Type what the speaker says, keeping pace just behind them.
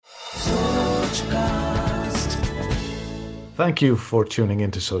Sochcast. Thank you for tuning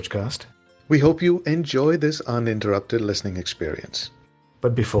into Sochcast. We hope you enjoy this uninterrupted listening experience.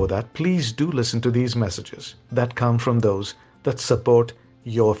 But before that, please do listen to these messages that come from those that support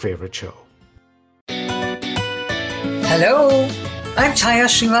your favorite show. Hello, I'm Chaya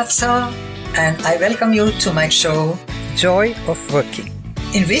Srivatsa and I welcome you to my show, Joy of Working,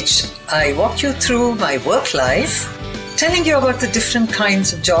 in which I walk you through my work life, telling you about the different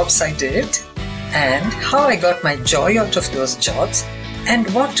kinds of jobs I did and how I got my joy out of those jobs and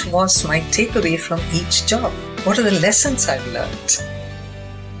what was my takeaway from each job. What are the lessons I've learned?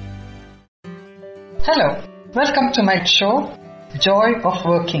 Hello, welcome to my show, Joy of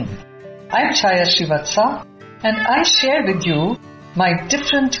Working. I'm Chaya Srivatsa and I share with you my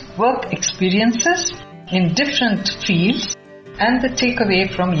different work experiences in different fields and the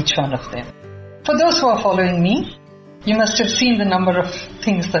takeaway from each one of them. For those who are following me, you must have seen the number of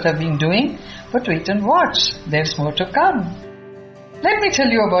things that I've been doing, but wait and watch, there's more to come. Let me tell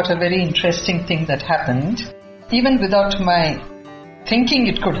you about a very interesting thing that happened, even without my thinking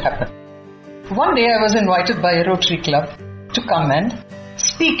it could happen. One day I was invited by a Rotary club to come and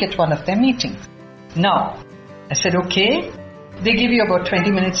speak at one of their meetings. Now, I said, okay, they give you about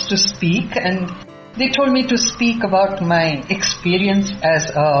 20 minutes to speak and they told me to speak about my experience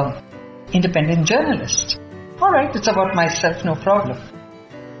as an independent journalist. Alright, it's about myself, no problem.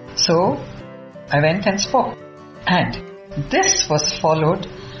 So, I went and spoke. And this was followed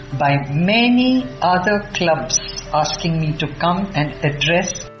by many other clubs asking me to come and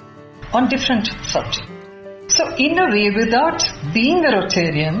address on different subjects. So, in a way, without being a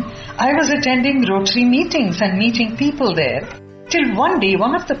Rotarian, I was attending Rotary meetings and meeting people there. Till one day,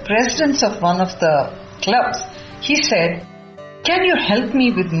 one of the presidents of one of the clubs, he said, can you help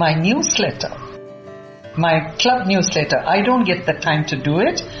me with my newsletter? My club newsletter. I don't get the time to do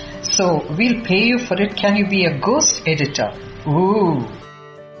it, so we'll pay you for it. Can you be a ghost editor? Ooh.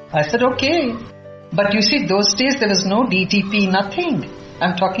 I said, okay. But you see, those days there was no DTP, nothing.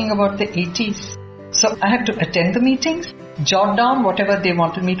 I'm talking about the 80s. So I had to attend the meetings, jot down whatever they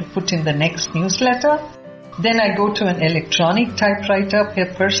wanted me to put in the next newsletter. Then I go to an electronic typewriter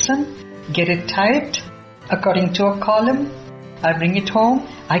per person, get it typed according to a column. I bring it home.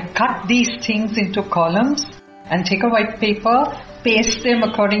 I cut these things into columns and take a white paper, paste them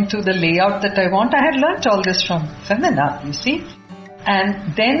according to the layout that I want. I had learnt all this from Femina, you see.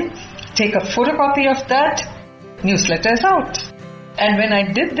 And then take a photocopy of that, newsletter is out. And when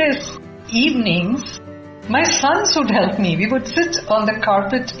I did this evenings, my sons would help me. We would sit on the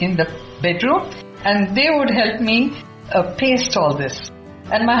carpet in the bedroom and they would help me paste all this.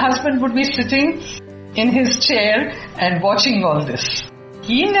 And my husband would be sitting in his chair and watching all this.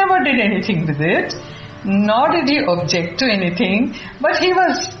 He never did anything with it, nor did he object to anything, but he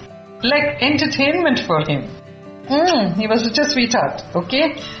was like entertainment for him. He was such a sweetheart,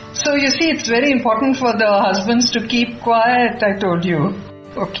 okay? So you see, it's very important for the husbands to keep quiet, I told you.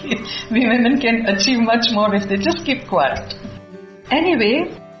 Okay, we women can achieve much more if they just keep quiet.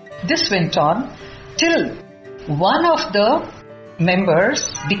 Anyway, this went on till one of the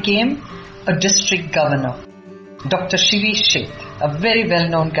members became a district governor, Dr. Shivi Sheth, a very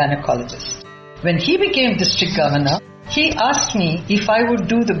well-known gynecologist. When he became district governor, he asked me if I would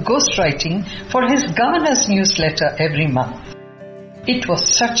do the ghostwriting for his governor's newsletter every month. It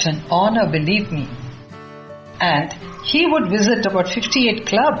was such an honor, believe me. And he would visit about 58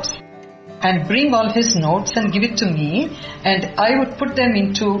 clubs and bring all his notes and give it to me, and I would put them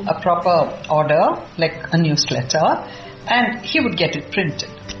into a proper order, like a newsletter, and he would get it printed.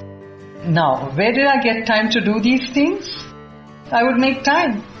 Now, where did I get time to do these things? I would make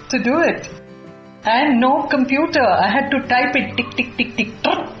time to do it. And no computer. I had to type it tick, tick, tick, tick,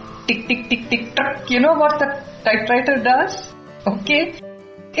 truck, tick, tick, tick, tick, truck. You know what the typewriter does? Okay.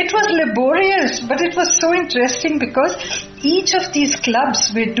 It was laborious, but it was so interesting because each of these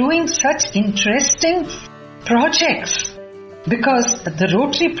clubs were doing such interesting projects. Because the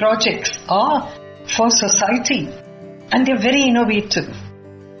Rotary projects are for society and they're very innovative.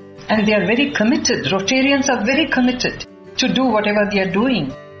 And they are very committed. Rotarians are very committed to do whatever they are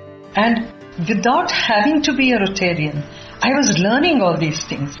doing. And without having to be a Rotarian, I was learning all these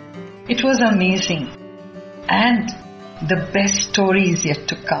things. It was amazing. And the best story is yet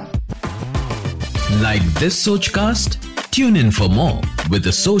to come. Like this Sochcast? Tune in for more with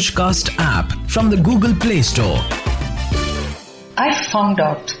the Sochcast app from the Google Play Store. I found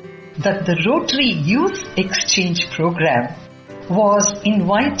out that the Rotary Youth Exchange Program was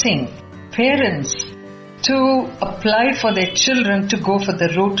inviting parents to apply for their children to go for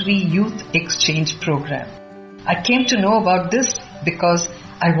the Rotary Youth Exchange Program. I came to know about this because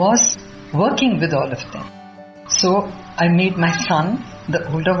I was working with all of them. So I made my son, the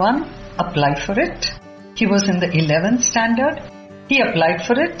older one, apply for it. He was in the 11th standard. He applied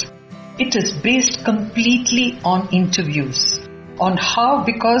for it. It is based completely on interviews. On how,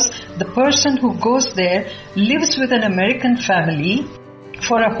 because the person who goes there lives with an American family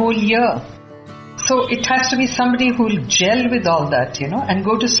for a whole year. So it has to be somebody who will gel with all that, and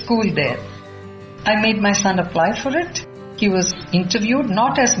go to school there. I made my son apply for it. He was interviewed,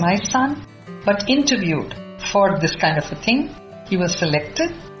 not as my son, but interviewed for this kind of a thing. He was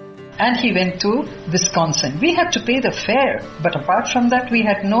selected and he went to Wisconsin. We had to pay the fare, but apart from that, we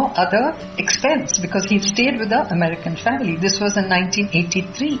had no other expense because he stayed with the American family. This was in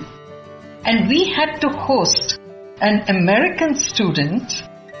 1983. And we had to host an American student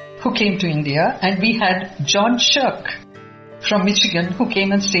who came to India, and we had John Shirk from Michigan who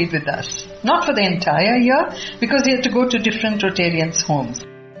came and stayed with us. Not for the entire year, because he had to go to different Rotarians' homes.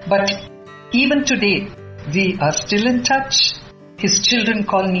 But even today, we are still in touch. His children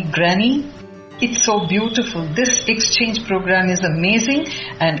call me Granny. It's so beautiful. This exchange program is amazing.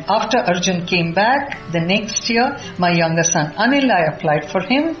 And after Arjun came back, the next year, my younger son Anil, I applied for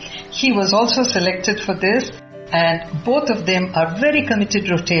him. He was also selected for this. And both of them are very committed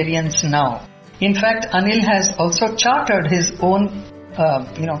Rotarians now. In fact, Anil has also chartered his own,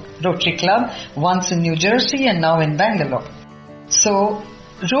 Rotary Club, once in New Jersey and now in Bangalore. So,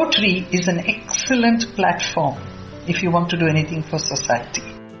 Rotary is an excellent platform if you want to do anything for society.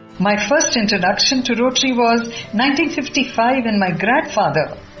 My first introduction to Rotary was 1955 when my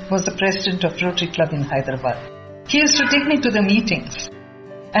grandfather was the president of Rotary Club in Hyderabad. He used to take me to the meetings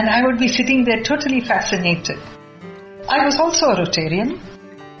and I would be sitting there totally fascinated. I was also a Rotarian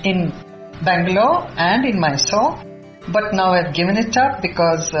in Bangalore and in Mysore, but now I've given it up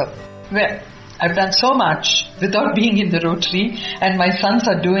because, I've done so much without being in the Rotary and my sons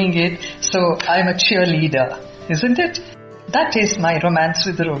are doing it, so I'm a cheerleader, isn't it? That is my romance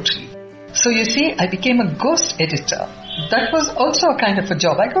with the Rotary. So you see, I became a ghost editor. That was also a kind of a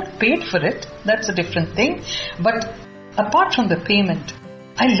job. I got paid for it. That's a different thing. But apart from the payment,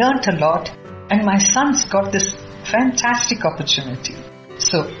 I learnt a lot and my sons got this fantastic opportunity.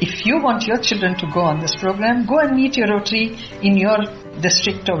 So if you want your children to go on this program, go and meet your Rotary in your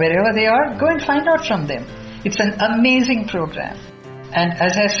district or wherever they are. Go and find out from them. It's an amazing program. And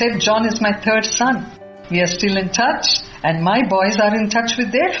as I said, John is my third son. We are still in touch and my boys are in touch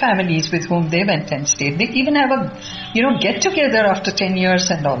with their families with whom they went and stayed. They even have a, get together after 10 years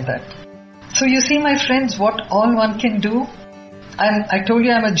and all that. So you see, my friends, what all one can do. I told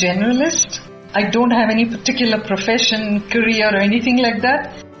you I'm a generalist. I don't have any particular profession, career or anything like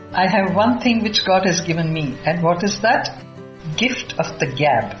that. I have one thing which God has given me. And what is that? Gift of the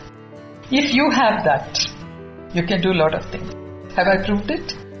gab. If you have that, you can do a lot of things. Have I proved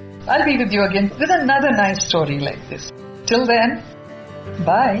it? I'll be with you again with another nice story like this. Till then,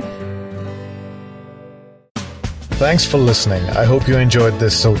 bye. Thanks for listening. I hope you enjoyed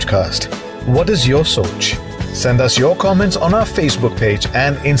this Sochcast. What is your Soch? Send us your comments on our Facebook page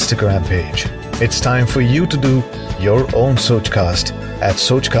and Instagram page. It's time for you to do your own Sochcast at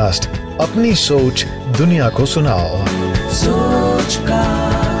Sochcast. Apni Soch Duniya ko sunao.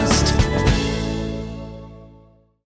 Sochcast.